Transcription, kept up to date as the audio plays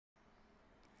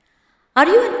Are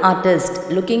you an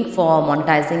artist looking for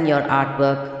monetizing your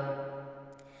artwork?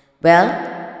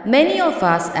 Well, many of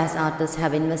us as artists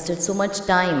have invested so much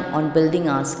time on building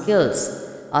our skills,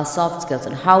 our soft skills,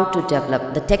 and how to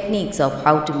develop the techniques of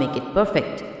how to make it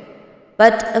perfect.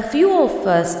 But a few of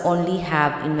us only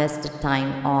have invested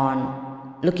time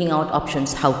on looking out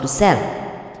options how to sell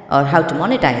or how to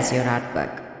monetize your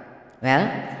artwork. Well,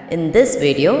 in this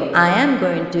video, I am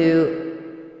going to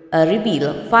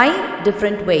reveal 5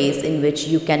 different ways in which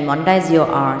you can monetize your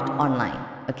art online.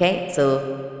 Okay,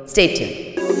 so stay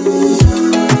tuned.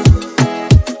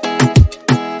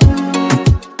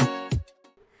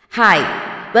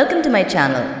 Hi, welcome to my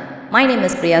channel. My name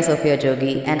is Priya Sophia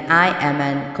Jogi and I am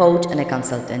a coach and a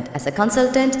consultant. As a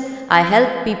consultant, I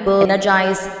help people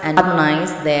energize and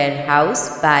harmonize their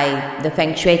house by the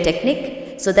Feng Shui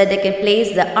technique so that they can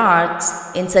place the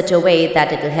arts in such a way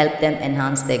that it will help them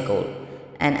enhance their goal.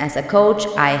 And as a coach,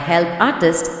 I help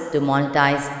artists to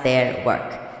monetize their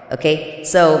work. Okay,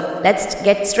 so let's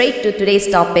get straight to today's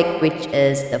topic, which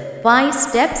is the 5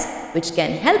 steps which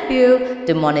can help you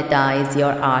to monetize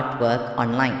your artwork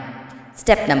online.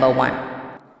 Step number 1.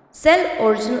 Sell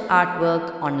original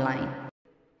artwork online.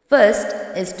 First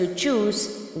is to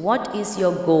choose what is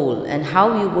your goal and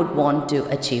how you would want to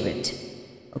achieve it.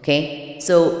 Okay,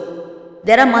 so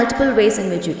there are multiple ways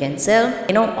in which you can sell.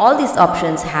 All these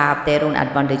options have their own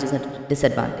advantages and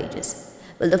disadvantages.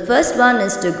 Well, the first one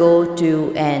is to go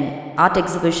to an art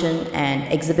exhibition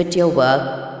and exhibit your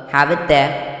work, have it there.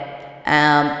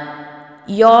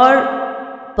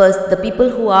 The people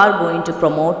who are going to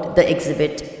promote the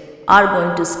exhibit are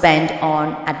going to spend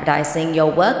on advertising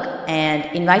your work and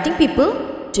inviting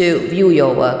people to view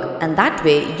your work, and that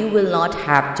way you will not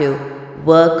have to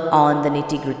work on the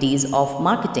nitty-gritties of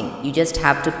marketing. You just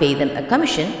have to pay them a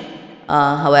commission,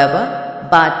 however,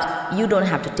 but you don't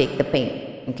have to take the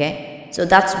pain. Okay, so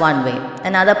that's one way.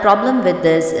 Another problem with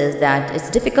this is that it's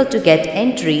difficult to get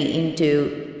entry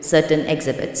into certain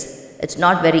exhibits. It's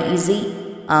not very easy.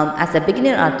 As a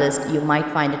beginner artist, you might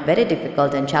find it very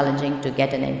difficult and challenging to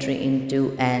get an entry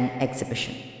into an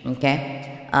exhibition.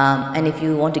 Okay, and if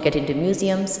you want to get into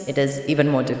museums, it is even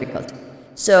more difficult.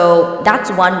 So that's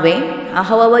one way.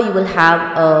 However, you will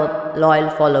have loyal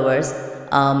followers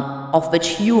of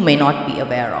which you may not be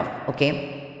aware of.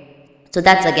 Okay, so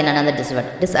that's again another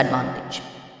disadvantage.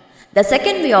 The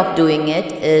second way of doing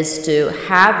it is to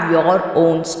have your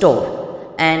own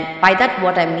store, and by that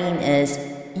what I mean is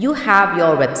you have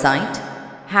your website,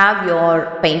 have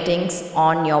your paintings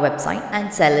on your website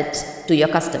and sell it to your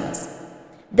customers.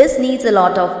 This needs a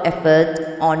lot of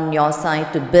effort on your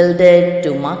side to build it,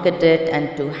 to market it,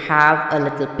 and to have a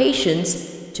little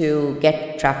patience to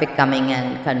get traffic coming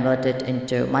and convert it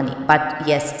into money. But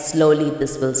yes, slowly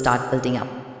this will start building up.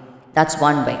 That's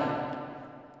one way.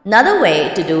 Another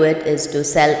way to do it is to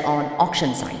sell on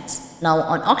auction sites. Now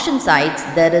on auction sites,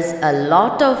 there is a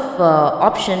lot of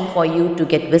option for you to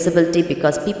get visibility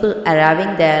because people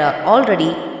arriving there are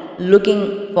already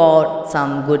looking for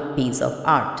some good piece of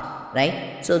art.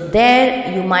 Right? So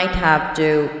there you might have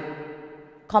to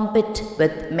compete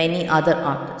with many other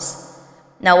artists.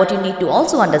 Now what you need to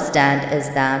also understand is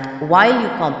that while you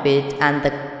compete and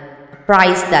the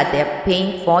price that they are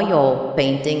paying for your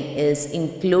painting is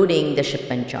including the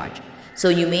shipment charge. So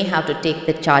you may have to take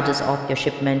the charges of your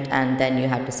shipment and then you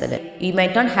have to sell it. You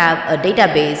might not have a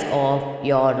database of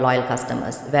your loyal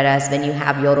customers, whereas when you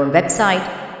have your own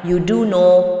website, you do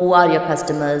know who are your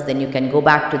customers, then you can go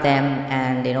back to them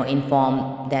and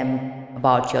inform them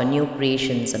about your new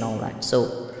creations and all that.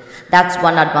 So that's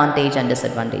one advantage and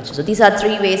disadvantage. So these are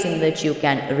 3 ways in which you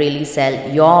can really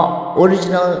sell your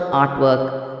original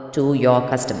artwork to your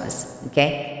customers.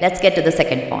 Okay, let's get to the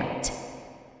second point.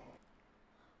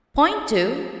 Point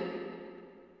 2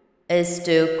 is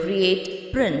to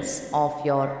create prints of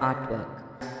your artwork.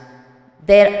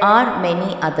 There are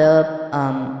many other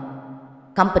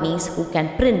companies who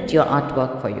can print your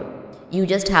artwork for you. You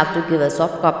just have to give a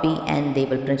soft copy and they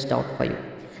will print it out for you.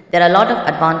 There are a lot of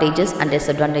advantages and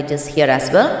disadvantages here as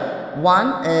well.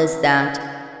 One is that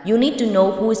you need to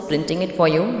know who is printing it for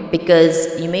you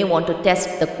because you may want to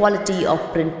test the quality of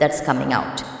print that's coming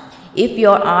out. If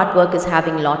your artwork is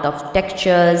having a lot of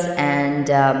textures and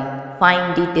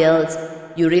fine details,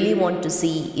 you really want to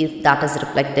see if that is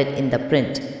reflected in the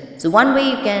print. So one way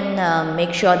you can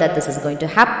make sure that this is going to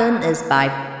happen is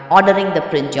by ordering the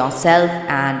print yourself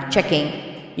and checking.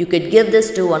 You could give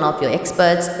this to one of your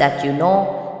experts that you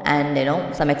know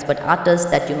and some expert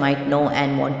artists that you might know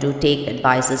and want to take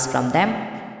advices from them.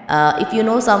 If you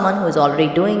know someone who is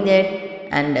already doing it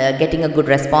and getting a good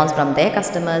response from their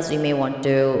customers, you may want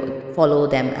to follow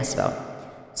them as well.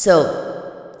 So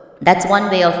That's one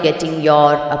way of getting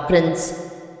your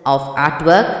prints of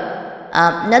artwork.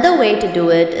 Another way to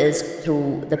do it is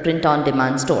through the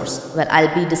print-on-demand stores. Well,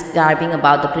 I'll be describing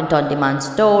about the print-on-demand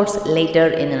stores later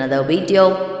in another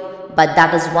video, but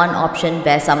that is one option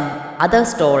where some other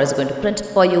store is going to print it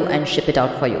for you and ship it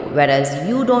out for you, whereas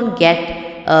you don't get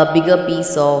a bigger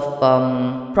piece of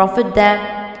profit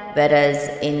there. Whereas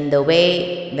in the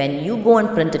way when you go and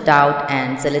print it out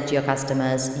and sell it to your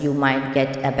customers, you might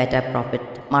get a better profit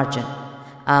margin.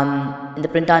 In the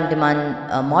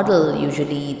print-on-demand model,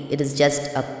 usually it is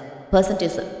just a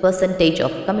percentage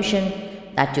of commission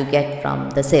that you get from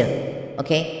the sale.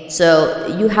 Okay,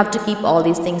 so you have to keep all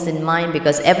these things in mind,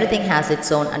 because everything has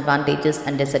its own advantages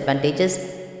and disadvantages.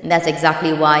 And that's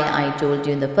exactly why I told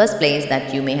you in the first place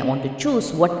that you may want to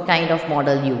choose what kind of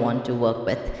model you want to work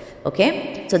with.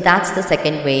 Okay, so that's the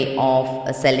second way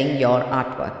of selling your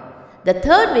artwork. The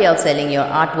third way of selling your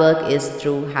artwork is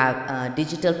through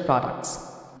digital products.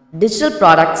 Digital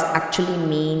products actually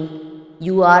mean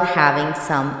you are having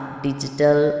some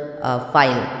digital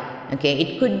file. Okay,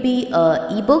 it could be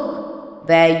an ebook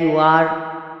where you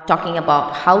are talking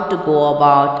about how to go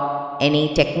about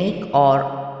any technique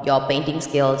or your painting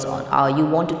skills, or you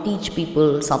want to teach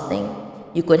people something.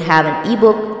 You could have an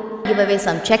ebook. Give away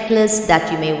some checklists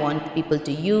that you may want people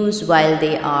to use while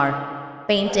they are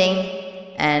painting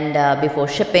and before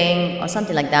shipping or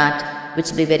something like that, which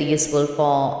will be very useful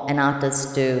for an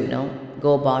artist to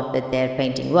go about with their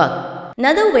painting work.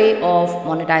 Another way of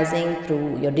monetizing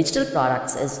through your digital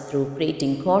products is through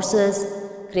creating courses,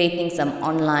 creating some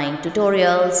online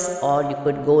tutorials, or you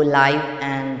could go live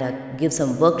and give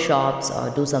some workshops or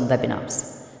do some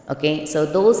webinars. Okay, so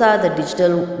those are the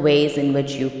digital ways in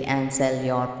which you can sell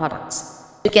your products.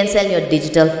 You can sell your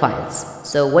digital files.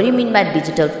 So what do you mean by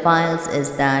digital files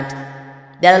is that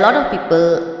there are a lot of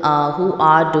people who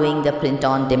are doing the print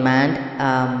on demand,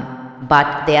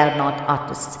 but they are not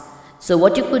artists. So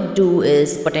what you could do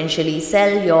is potentially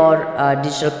sell your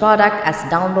digital product as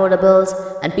downloadables,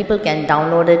 and people can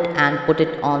download it and put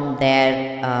it on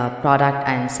their product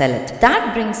and sell it.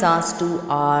 That brings us to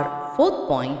our fourth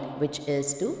point, which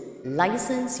is to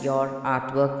license your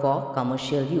artwork for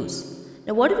commercial use.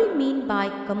 Now, what do we mean by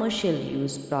commercial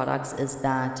use products is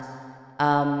that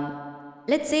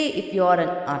let's say if you are an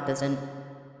artisan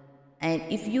and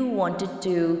if you wanted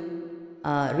to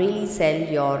really sell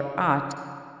your art,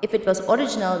 if it was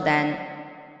original, then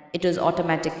it was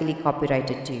automatically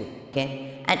copyrighted to you.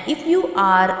 Okay, and if you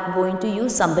are going to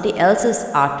use somebody else's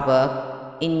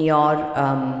artwork in your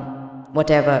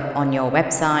whatever, on your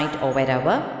website or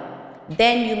wherever,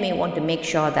 then you may want to make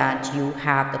sure that you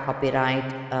have the copyright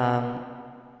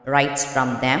rights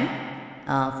from them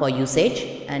for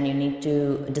usage, and you need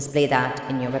to display that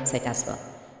in your website as well.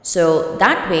 So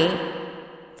that way,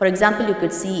 for example, you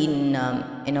could see in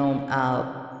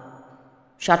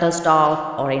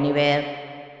Shutterstock or anywhere,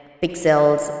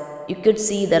 Pixels, you could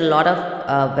see there are a lot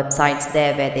of websites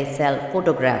there where they sell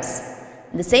photographs.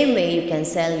 In the same way, you can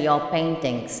sell your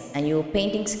paintings, and your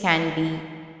paintings can be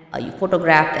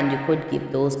photographed, and you could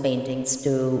give those paintings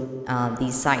to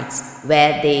these sites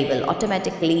where they will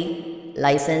automatically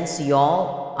license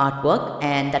your artwork,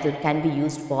 and that can be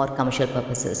used for commercial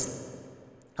purposes.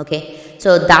 Okay,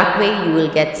 so that way you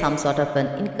will get some sort of an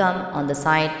income on the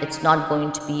site. It's not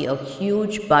going to be a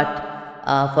huge, but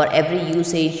for every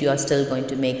usage you are still going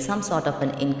to make some sort of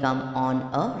an income on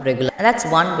a regular. And that's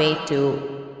one way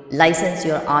to license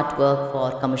your artwork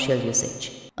for commercial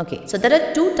usage. Okay, so there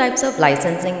are two types of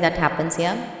licensing that happens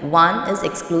here. One is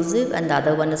exclusive and the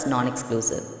other one is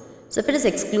non-exclusive. So if it is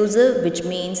exclusive, which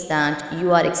means that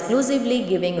you are exclusively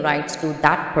giving rights to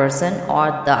that person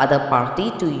or the other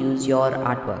party to use your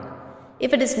artwork.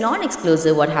 If it is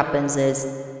non-exclusive, what happens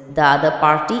is the other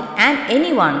party and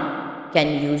anyone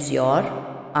can use your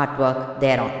artwork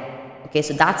thereon. Okay,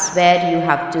 so that's where you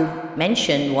have to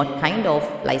mention what kind of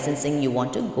licensing you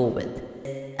want to go with.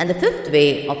 And the fifth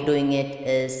way of doing it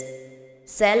is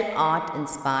sell art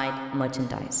inspired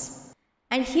merchandise.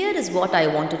 And here is what I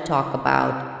want to talk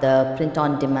about, the print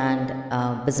on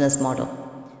demand business model.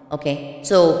 Okay,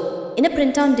 so in a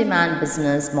print on demand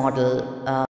business model,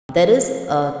 there is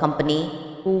a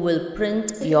company who will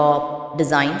print your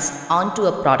designs onto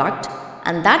a product,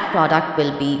 and that product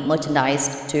will be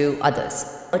merchandised to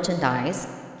others. Merchandise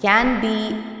can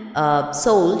be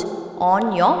sold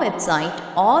on your website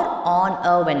or on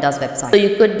a vendor's website. So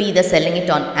you could be either selling it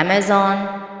on Amazon,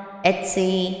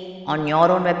 Etsy, on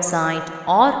your own website,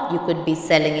 or you could be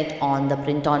selling it on the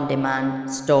print on demand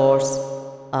store's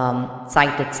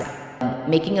site itself.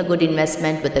 Making a good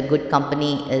investment with a good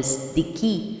company is the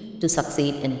key to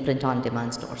succeed in print on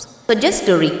demand stores. So just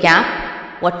to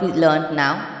recap what we learned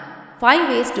now, 5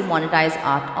 ways to monetize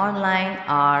art online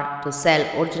are to sell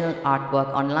original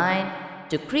artwork online,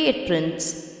 to create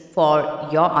prints for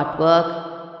your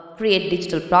artwork, create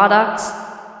digital products,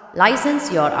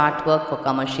 license your artwork for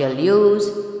commercial use,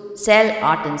 sell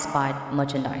art-inspired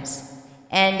merchandise.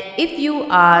 And if you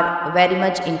are very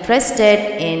much interested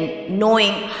in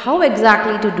knowing how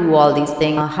exactly to do all these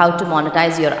things, how to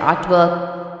monetize your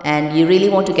artwork, and you really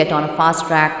want to get on a fast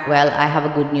track, well, I have a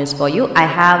good news for you. I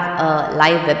have a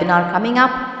live webinar coming up,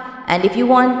 and if you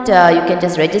want, you can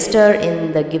just register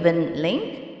in the given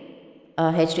link,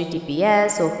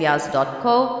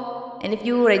 https://sophias.co. And if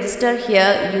you register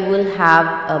here, you will have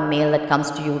a mail that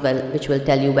comes to you which will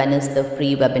tell you when is the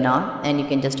free webinar, and you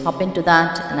can just hop into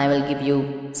that, and I will give you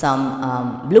some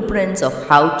blueprints of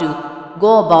how to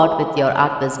go about with your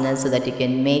art business so that you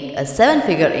can make a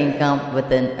 7-figure income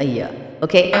within a year.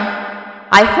 Okay,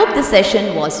 I hope this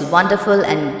session was wonderful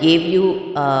and gave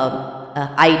you an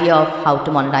idea of how to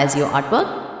monetize your artwork.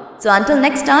 So until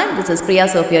next time, this is Priya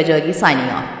Sophia Joggi signing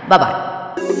off. Bye bye.